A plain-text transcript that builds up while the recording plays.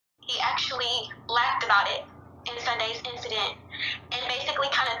he actually laughed about it in Sunday's incident and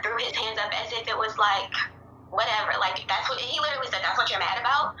basically kind of threw his hands up as if it was like, whatever, like that's what he literally said, that's what you're mad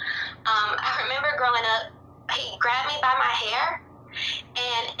about. I remember growing up, he grabbed me by my hair,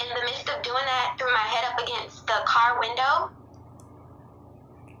 and in the midst of doing that, threw my head up against the car window.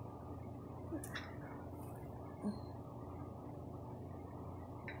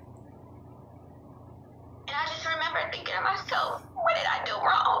 And I just remember thinking to myself, what did I do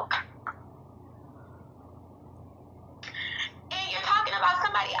wrong? And you're talking about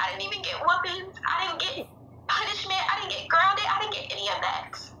somebody, I didn't even get whoopings, I didn't get punishment, I didn't get grounded, I didn't get any of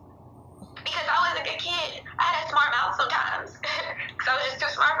that. Because I was a good kid. I had a smart mouth sometimes. Because I was just too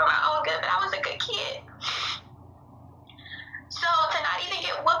smart for my own good, but I was a good kid. So to not even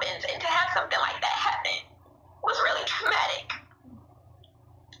get whoopings and to have something like that happen was really traumatic.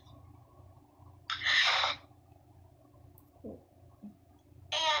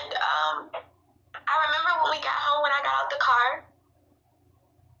 And I remember when we got home, when I got out the car,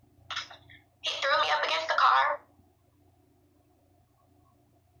 he threw me up against the car.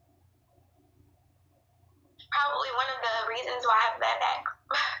 Probably one of the reasons why I have a bad back.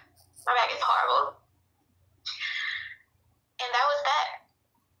 My back is horrible. And that was that.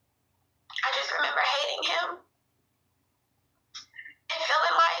 I just remember hating him and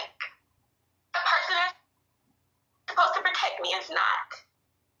feeling like the person that's supposed to protect me is not.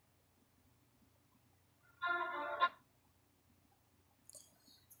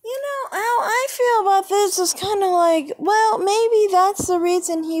 You know, how I feel about this is kind of like, well, maybe that's the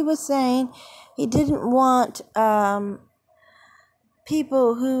reason he was saying he didn't want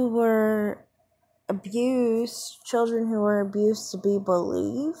people who were abused, children who were abused, to be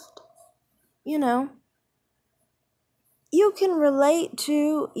believed. You know, you can relate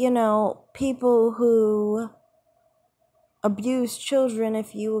to, people who abuse children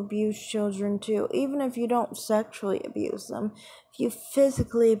if you abuse children too. Even if you don't sexually abuse them, if you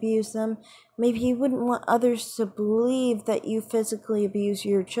physically abuse them, maybe you wouldn't want others to believe that you physically abuse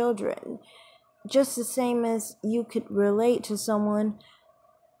your children. Just the same as you could relate to someone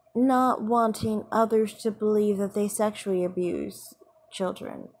not wanting others to believe that they sexually abuse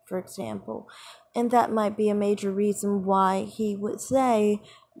children, for example. And that might be a major reason why he would say,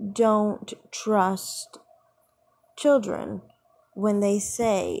 don't trust children when they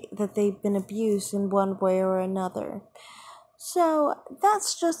say that they've been abused in one way or another. So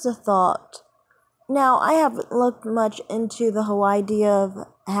that's just a thought. Now, I haven't looked much into the whole idea of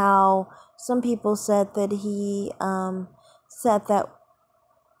how some people said that he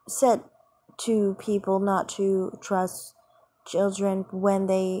said to people not to trust children when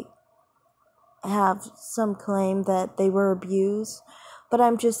they have some claim that they were abused. But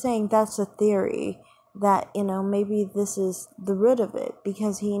I'm just saying that's a theory that, maybe this is the root of it,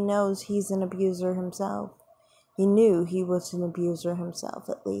 because he knows he's an abuser himself. He knew he was an abuser himself,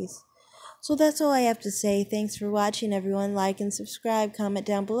 at least. So that's all I have to say. Thanks for watching, everyone. Like and subscribe, comment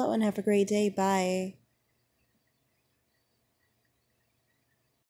down below, and have a great day. Bye.